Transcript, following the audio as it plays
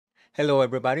Hello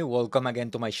everybody, welcome again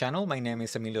to my channel. My name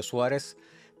is Emilio Suarez.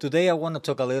 Today I want to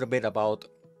talk a little bit about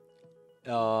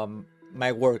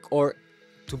my work, or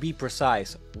to be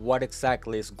precise, what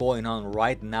exactly is going on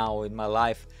right now in my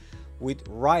life with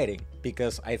writing,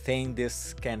 because I think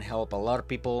this can help a lot of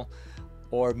people,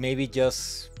 or maybe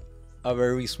just a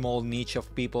very small niche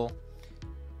of people.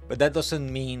 But that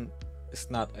doesn't mean it's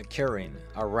not occurring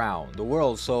around the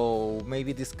world, so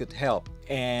maybe this could help.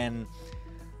 And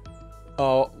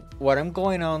uh, what I'm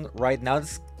going on right now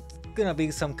is gonna be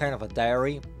some kind of a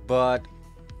diary, but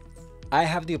I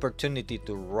have the opportunity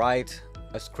to write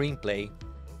a screenplay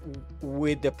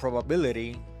with the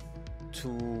probability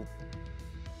to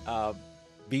uh,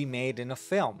 be made in a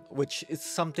film, which is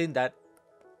something that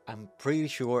I'm pretty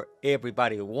sure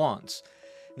everybody wants.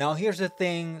 Now, here's the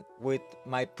thing with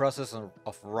my process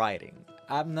of writing.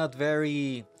 I'm not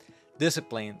very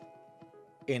disciplined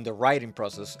in the writing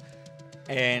process,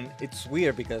 and it's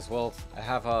weird because, well, I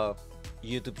have a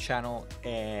YouTube channel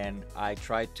and I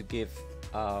try to give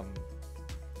um,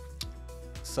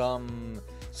 some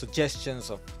suggestions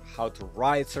of how to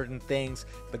write certain things,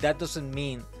 but that doesn't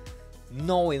mean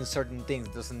knowing certain things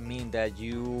doesn't mean that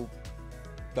you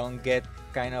don't get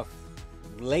kind of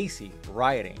lazy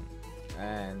writing.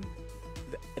 And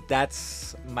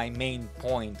that's my main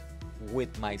point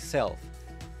with myself.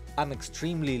 I'm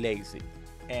extremely lazy,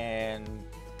 and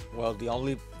well, the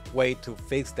only way to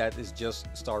fix that is just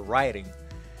start writing,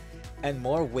 and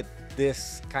more with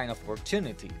this kind of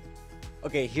opportunity.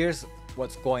 Okay, here's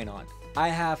what's going on.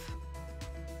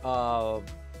 Uh,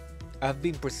 I've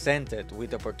been presented with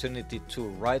the opportunity to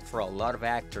write for a lot of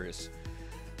actors,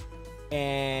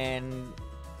 and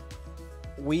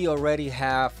we already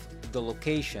have the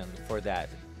location for that.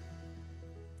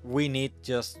 We need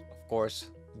just, of course,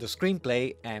 the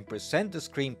screenplay and present the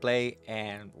screenplay,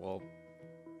 and well,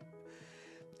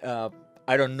 uh,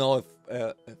 I don't know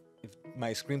if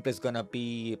my screenplay is gonna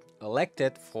be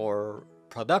elected for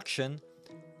production,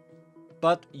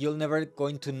 but you're never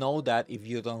going to know that if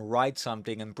you don't write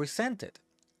something and present it.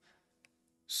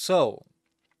 So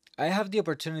I have the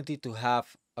opportunity to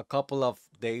have a couple of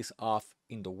days off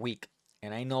in the week,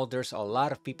 and I know there's a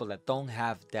lot of people that don't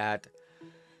have that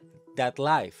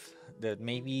life, that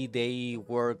maybe they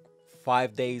work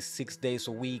 5 days, 6 days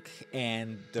a week,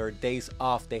 and their days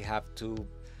off they have to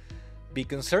be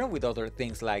concerned with other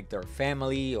things like their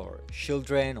family or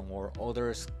children or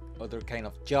other kind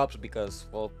of jobs, because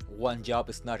well, one job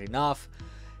is not enough.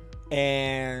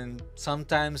 And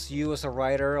sometimes you as a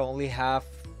writer only have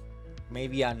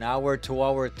maybe an hour, 2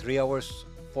 hours, 3 hours,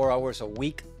 4 hours a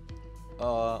week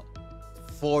uh,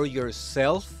 for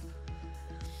yourself.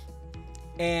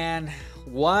 And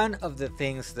one of the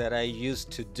things that I used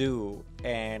to do,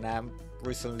 and I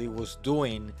recently was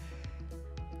doing,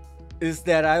 is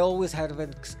that I always had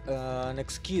an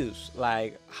excuse,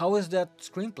 like, how is that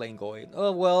screenplay going?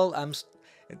 Oh well,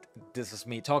 this is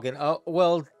me talking. Oh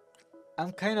well,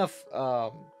 I'm kind of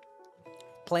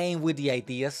playing with the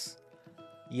ideas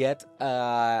yet.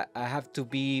 I have to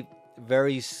be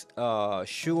very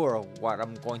sure of what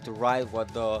I'm going to write,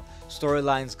 what the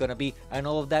storyline's gonna be, and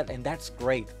all of that, and that's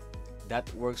great.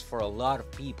 That works for a lot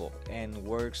of people and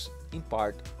works in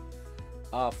part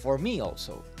for me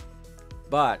also.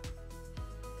 But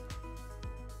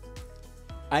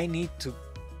I need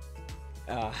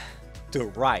uh, to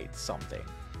write something,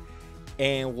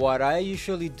 and what I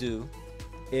usually do,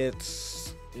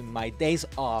 it's in my days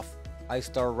off, I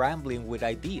start rambling with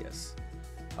ideas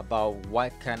about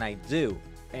what can I do,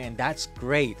 and that's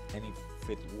great. And if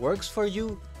it works for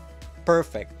you,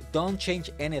 perfect. Don't change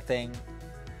anything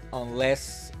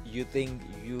unless you think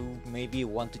you maybe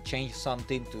want to change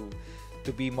something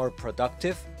to be more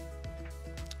productive.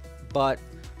 But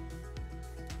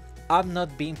I'm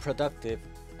not being productive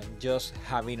and just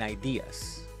having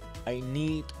ideas. I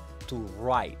need to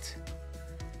write.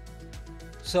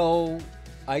 So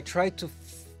I try to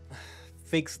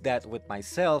fix that with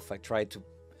myself.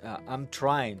 I'm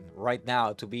trying right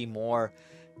now to be more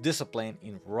disciplined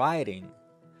in writing,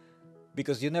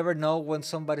 because you never know when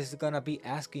somebody's gonna be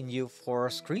asking you for a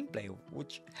screenplay,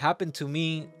 which happened to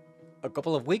me a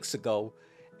couple of weeks ago,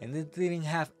 and it didn't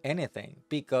have anything,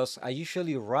 because I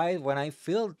usually write when I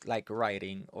feel like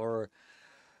writing, or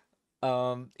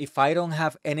if I don't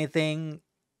have anything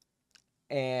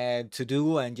to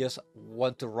do and just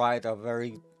want to write a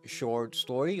very short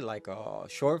story, like a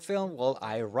short film, well,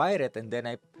 I write it and then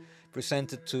I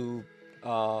present it to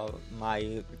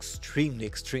my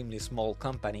extremely small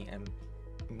company and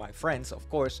my friends, of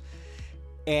course,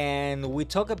 and we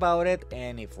talk about it,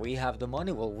 and if we have the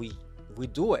money, well, we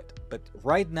do it. But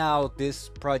right now this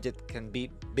project can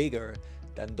be bigger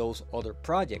than those other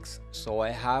projects, so I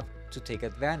have to take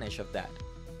advantage of that.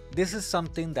 This is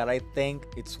something that I think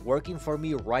it's working for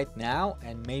me right now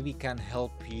and maybe can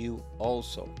help you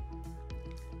also.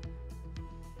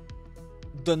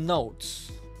 The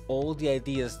notes, all the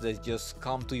ideas that just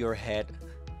come to your head,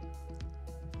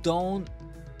 don't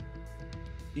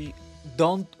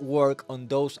work on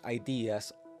those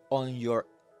ideas on your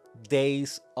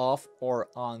days off or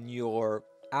on your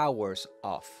hours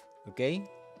off, okay?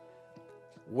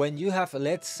 When you have,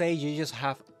 let's say you just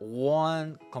have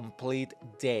one complete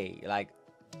day, like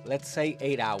let's say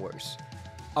 8 hours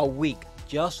a week,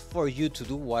 just for you to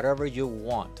do whatever you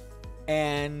want,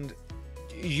 and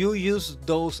you use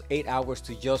those 8 hours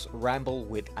to just ramble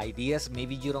with ideas.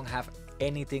 Maybe you don't have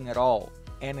anything at all,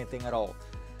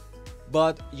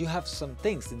 but you have some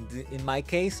things. In my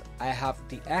case, I have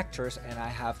the actors and I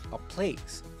have a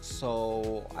place,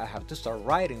 so I have to start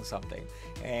writing something,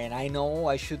 and I know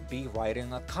I should be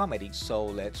writing a comedy, so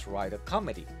let's write a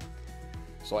comedy.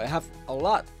 So I have a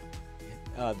lot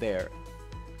there.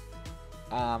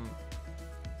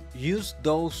 Use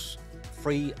those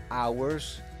free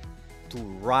hours to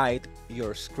write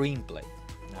your screenplay.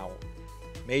 Now,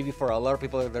 maybe for a lot of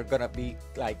people, they're gonna be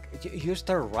like, you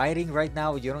start writing right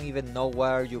now, you don't even know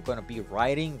where you're gonna be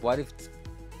writing. What if it's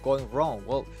going wrong?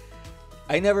 Well,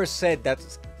 I never said that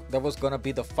was gonna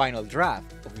be the final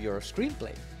draft of your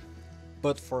screenplay.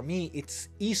 But for me, it's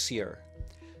easier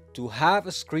to have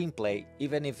a screenplay,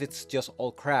 even if it's just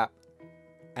all crap,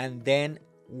 and then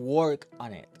work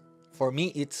on it. For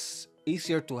me, it's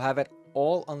easier to have it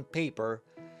all on paper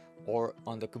or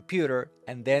on the computer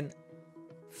and then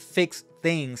fix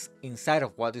things inside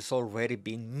of what is already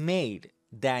being made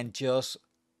than just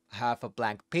have a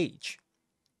blank page.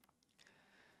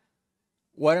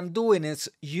 What I'm doing is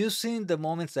using the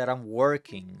moments that I'm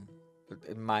working,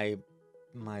 my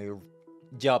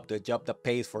job, the job that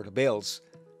pays for the bills,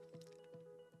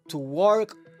 to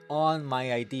work on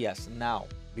my ideas. Now,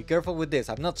 be careful with this.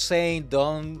 I'm not saying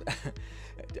don't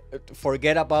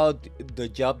forget about the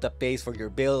job that pays for your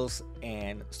bills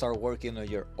and start working on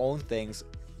your own things,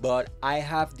 but I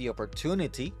have the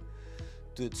opportunity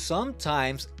to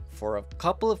sometimes, for a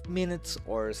couple of minutes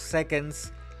or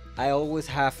seconds, I always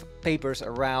have papers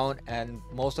around and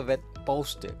most of it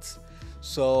post-its.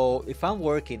 So if I'm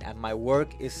working and my work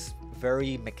is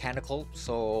very mechanical,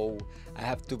 so I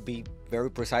have to be very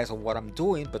precise on what I'm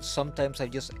doing, but sometimes I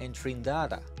just entering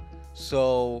data.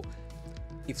 So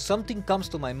if something comes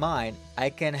to my mind,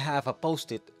 I can have a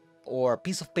post-it or a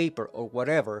piece of paper or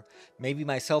whatever, maybe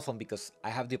my cell phone, because I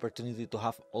have the opportunity to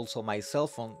have also my cell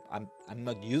phone. I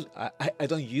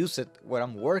don't use it when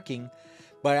I'm working,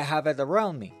 but I have it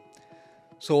around me.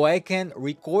 So I can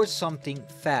record something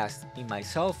fast in my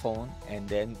cell phone and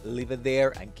then leave it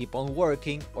there and keep on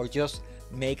working, or just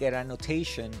make an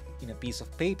annotation in a piece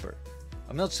of paper.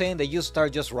 I'm not saying that you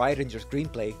start just writing your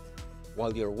screenplay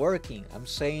while you're working. I'm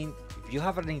saying if you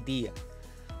have an idea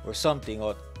or something,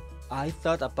 or I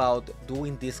thought about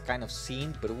doing this kind of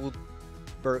scene, but it would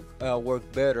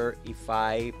work better if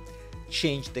I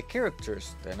change the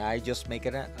characters, then I just make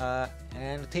an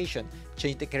annotation,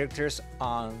 change the characters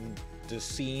on the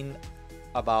scene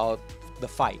about the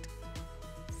fight,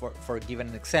 for giving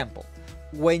an example.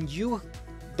 When you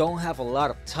don't have a lot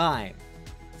of time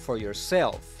for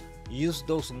yourself, use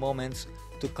those moments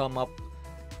to come up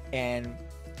and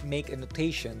make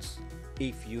annotations,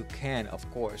 if you can, of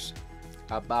course,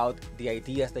 about the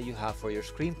ideas that you have for your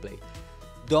screenplay.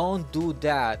 Don't do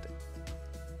that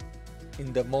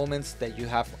in the moments that you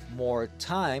have more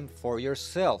time for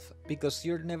yourself, because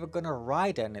you're never gonna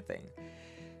write anything.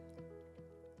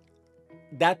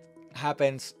 That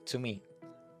happens to me.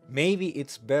 Maybe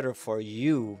it's better for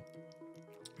you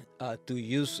to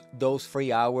use those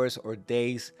free hours or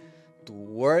days to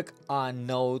work on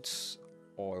notes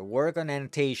or work on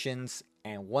annotations,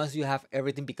 and once you have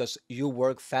everything, because you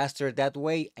work faster that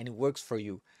way and it works for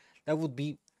you, that would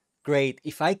be great.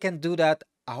 If I can do that,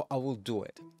 I will do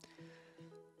it.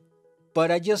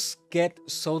 But I just get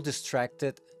so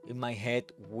distracted in my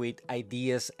head with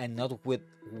ideas and not with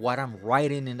what I'm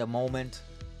writing in the moment.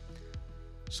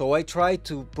 So I try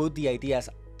to put the ideas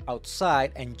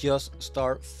outside and just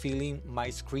start filling my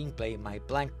screenplay, my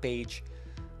blank page,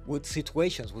 with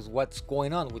situations, with what's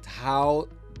going on, with how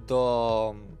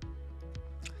the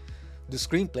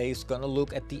screenplay is gonna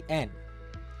look at the end.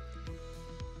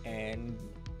 And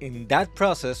in that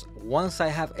process, once I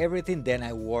have everything, then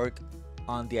I work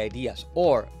on the ideas.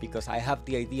 Or because I have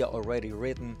the idea already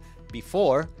written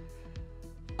before,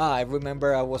 I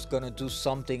remember I was gonna do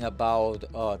something about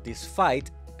this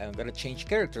fight. I'm gonna change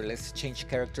character. Let's change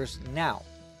characters now.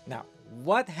 Now,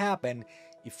 what happened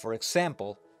if, for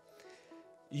example,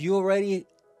 you already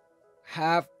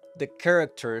have the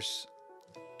characters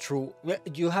through,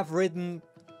 you have written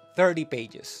 30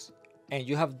 pages and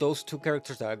you have those two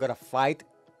characters that are gonna fight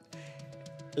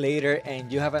later,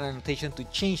 and you have an annotation to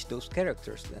change those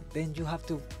characters, then you have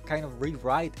to kind of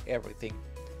rewrite everything.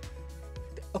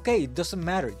 Okay, it doesn't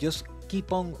matter, just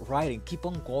keep on writing, keep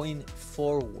on going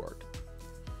forward.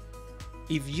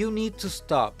 If you need to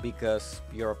stop because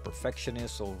you're a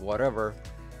perfectionist or whatever,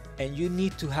 and you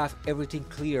need to have everything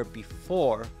clear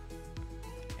before,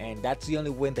 and that's the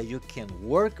only way that you can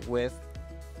work with,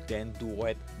 then do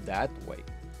it that way.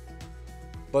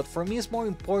 But for me, it's more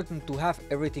important to have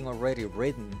everything already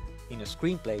written in a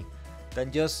screenplay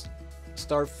than just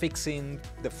start fixing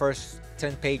the first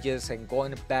 10 pages and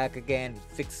going back again,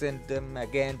 fixing them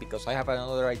again because I have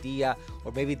another idea,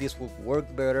 or maybe this would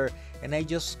work better, and I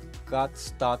just got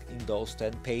stuck in those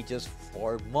 10 pages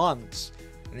for months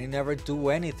and I never do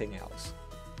anything else.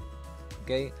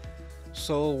 Okay,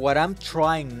 so what I'm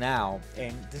trying now,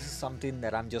 and this is something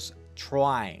that I'm just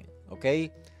trying,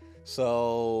 okay,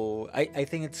 so I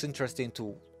think it's interesting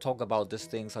to talk about these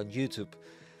things on YouTube,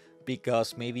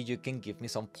 because maybe you can give me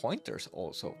some pointers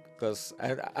also, because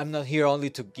I'm not here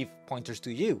only to give pointers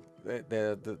to you.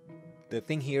 The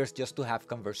thing here is just to have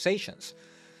conversations.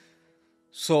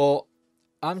 So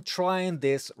I'm trying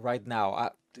this right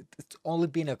now. It's only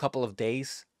been a couple of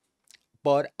days,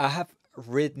 but I have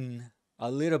written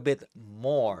a little bit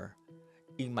more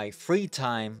in my free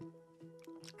time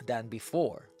than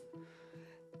before.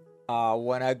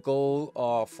 When I go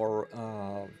for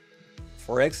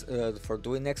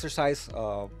doing exercise,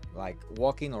 like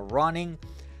walking or running,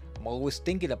 I'm always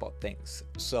thinking about things.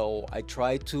 So I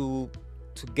try to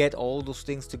get all those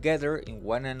things together in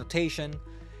one annotation,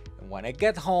 and when I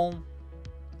get home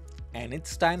and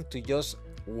it's time to just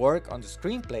work on the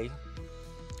screenplay,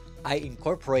 I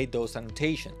incorporate those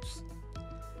annotations.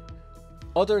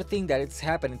 Other thing that is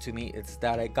happening to me is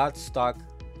that I got stuck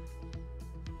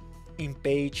in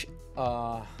page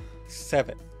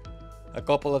 7 a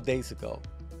couple of days ago,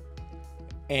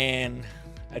 and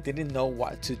I didn't know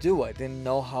what to do. I didn't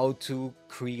know how to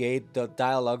create the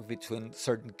dialogue between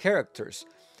certain characters,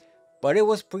 but it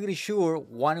was pretty sure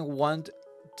what I want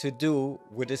to do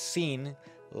with a scene,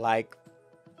 like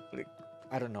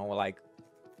I don't know, like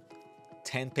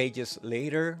 10 pages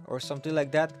later or something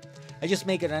like that. I just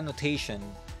make an annotation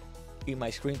in my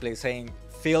screenplay saying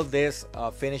fill this,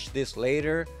 finish this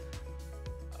later,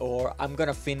 or I'm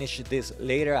gonna finish this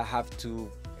later, I have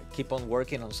to keep on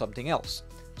working on something else.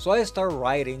 So I start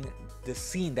writing the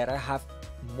scene that I have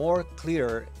more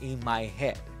clear in my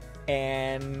head.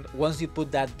 And once you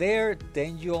put that there,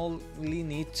 then you only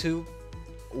need to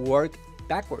work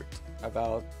backwards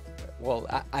about, well,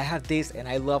 I have this and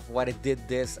I love what I did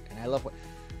this, and I love what,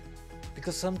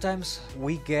 because sometimes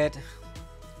we get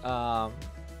that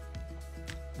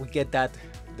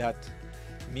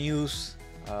muse,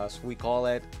 as we call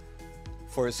it,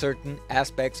 for certain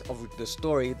aspects of the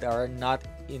story that are not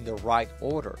in the right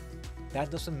order. That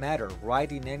doesn't matter.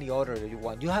 Write in any order that you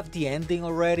want. You have the ending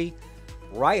already,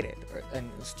 write it and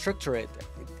structure it.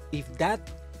 If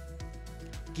that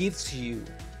gives you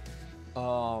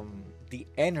the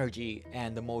energy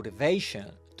and the motivation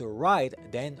to write,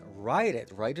 then write it.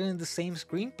 Write it in the same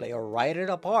screenplay, or write it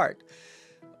apart,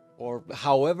 or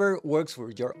however works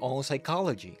with your own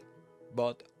psychology.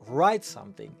 But write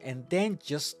something and then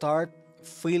just start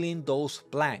filling those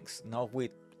blanks, not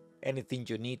with anything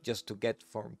you need just to get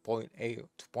from point A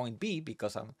to point B,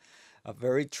 because I'm a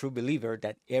very true believer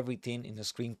that everything in a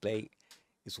screenplay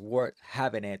is worth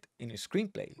having it in a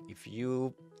screenplay. If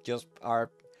you just are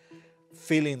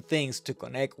filling things to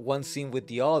connect one scene with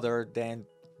the other, then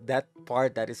that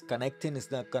part that is connecting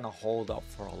is not gonna hold up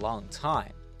for a long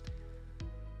time.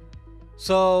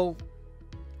 So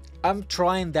I'm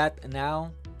trying that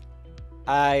now.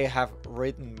 I have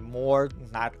written more,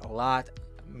 not a lot,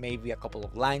 maybe a couple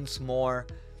of lines more,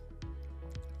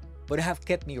 but it have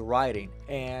kept me writing,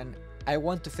 and I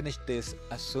want to finish this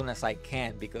as soon as I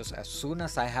can, because as soon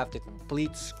as I have the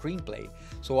complete screenplay,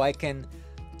 so I can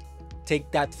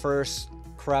take that first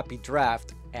crappy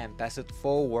draft and pass it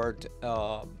forward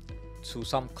to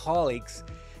some colleagues.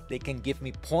 They can give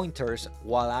me pointers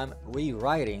while I'm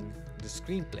rewriting the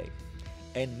screenplay,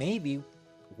 and maybe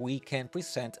we can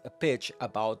present a pitch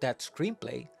about that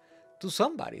screenplay to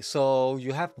somebody, so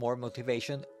you have more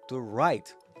motivation to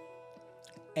write,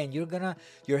 and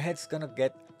your head's gonna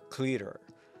get clearer.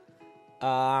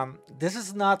 This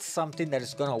is not something that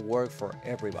is gonna work for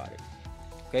everybody,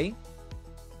 okay,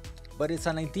 but it's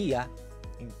an idea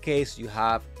in case you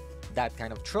have that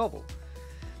kind of trouble.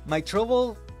 My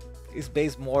trouble is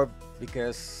based more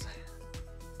because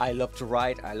I love to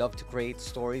write, I love to create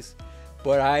stories,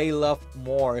 but I love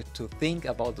more to think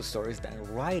about the stories than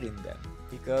writing them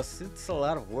because it's a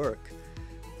lot of work.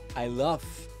 I love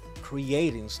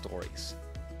creating stories,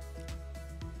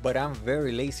 but I'm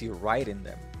very lazy writing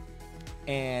them.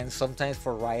 And sometimes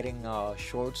for writing a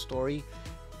short story,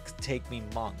 it could take me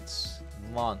months.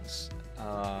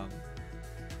 Um,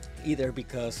 Either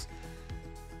because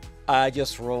I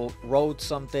just wrote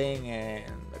something and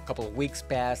a couple of weeks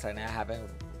passed and I haven't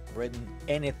written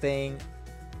anything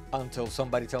until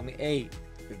somebody tell me, hey,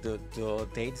 the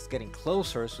date is getting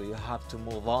closer, so you have to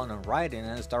move on and writing,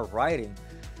 and I start writing.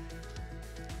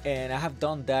 And I have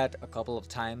done that a couple of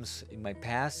times in my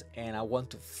past, and I want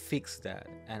to fix that.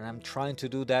 And I'm trying to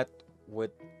do that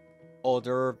with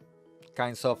other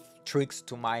kinds of tricks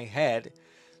to my head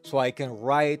so I can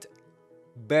write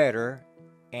better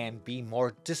and be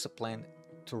more disciplined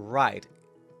to write.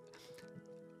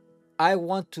 I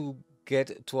want to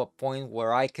get to a point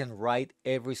where I can write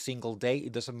every single day.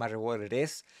 It doesn't matter what it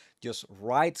is. Just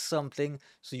write something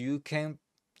so you can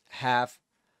have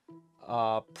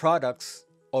products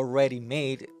already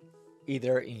made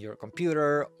either in your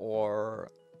computer or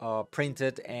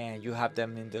printed, and you have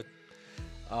them in the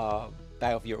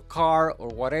back of your car or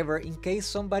whatever, in case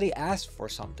somebody asks for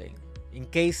something, in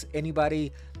case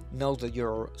anybody knows that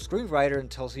you're a screenwriter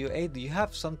and tells you, hey, do you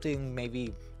have something,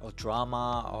 maybe a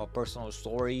drama, a personal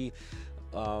story,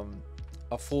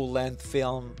 a full-length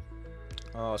film,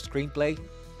 screenplay?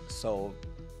 So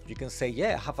you can say,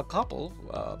 yeah, I have a couple,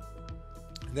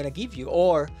 I'm gonna give you.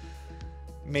 Or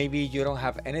maybe you don't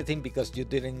have anything because you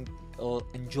didn't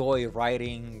enjoy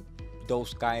writing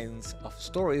those kinds of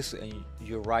stories and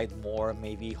you write more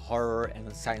maybe horror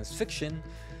and science fiction,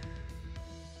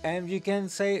 and you can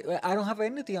say, I don't have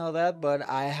anything of that, but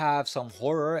I have some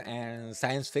horror and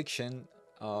science fiction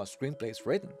screenplays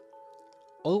written.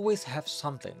 Always have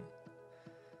something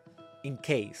in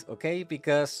case, okay?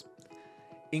 Because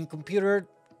in computer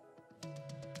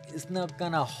it's not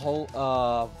gonna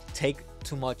take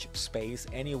too much space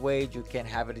anyway. You can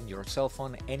have it in your cell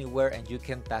phone anywhere and you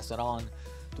can pass it on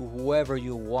to whoever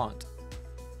you want.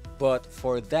 But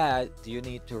for that, you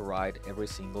need to write every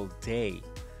single day.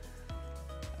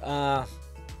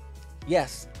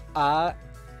 Yes, I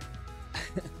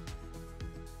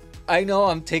know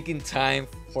I'm taking time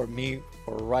for me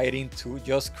for writing to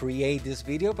just create this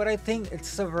video, but I think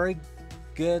it's a very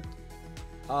good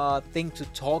thing to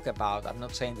talk about. I'm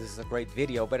not saying this is a great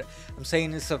video, but I'm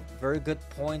saying it's a very good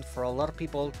point for a lot of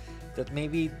people that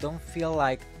maybe don't feel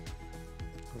like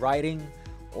writing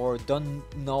or don't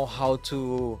know how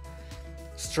to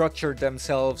structure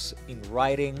themselves in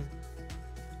writing.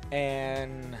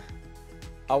 And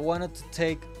I wanted to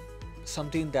take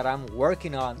something that I'm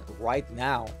working on right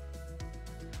now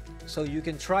so you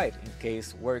can try it in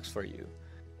case it works for you.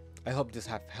 I hope this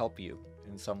have helped you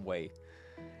in some way.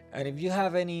 And if you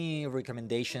have any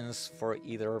recommendations for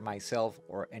either myself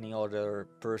or any other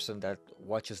person that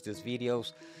watches these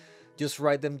videos, just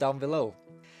write them down below.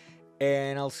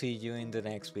 And I'll see you in the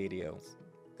next video.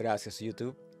 Gracias,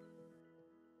 YouTube.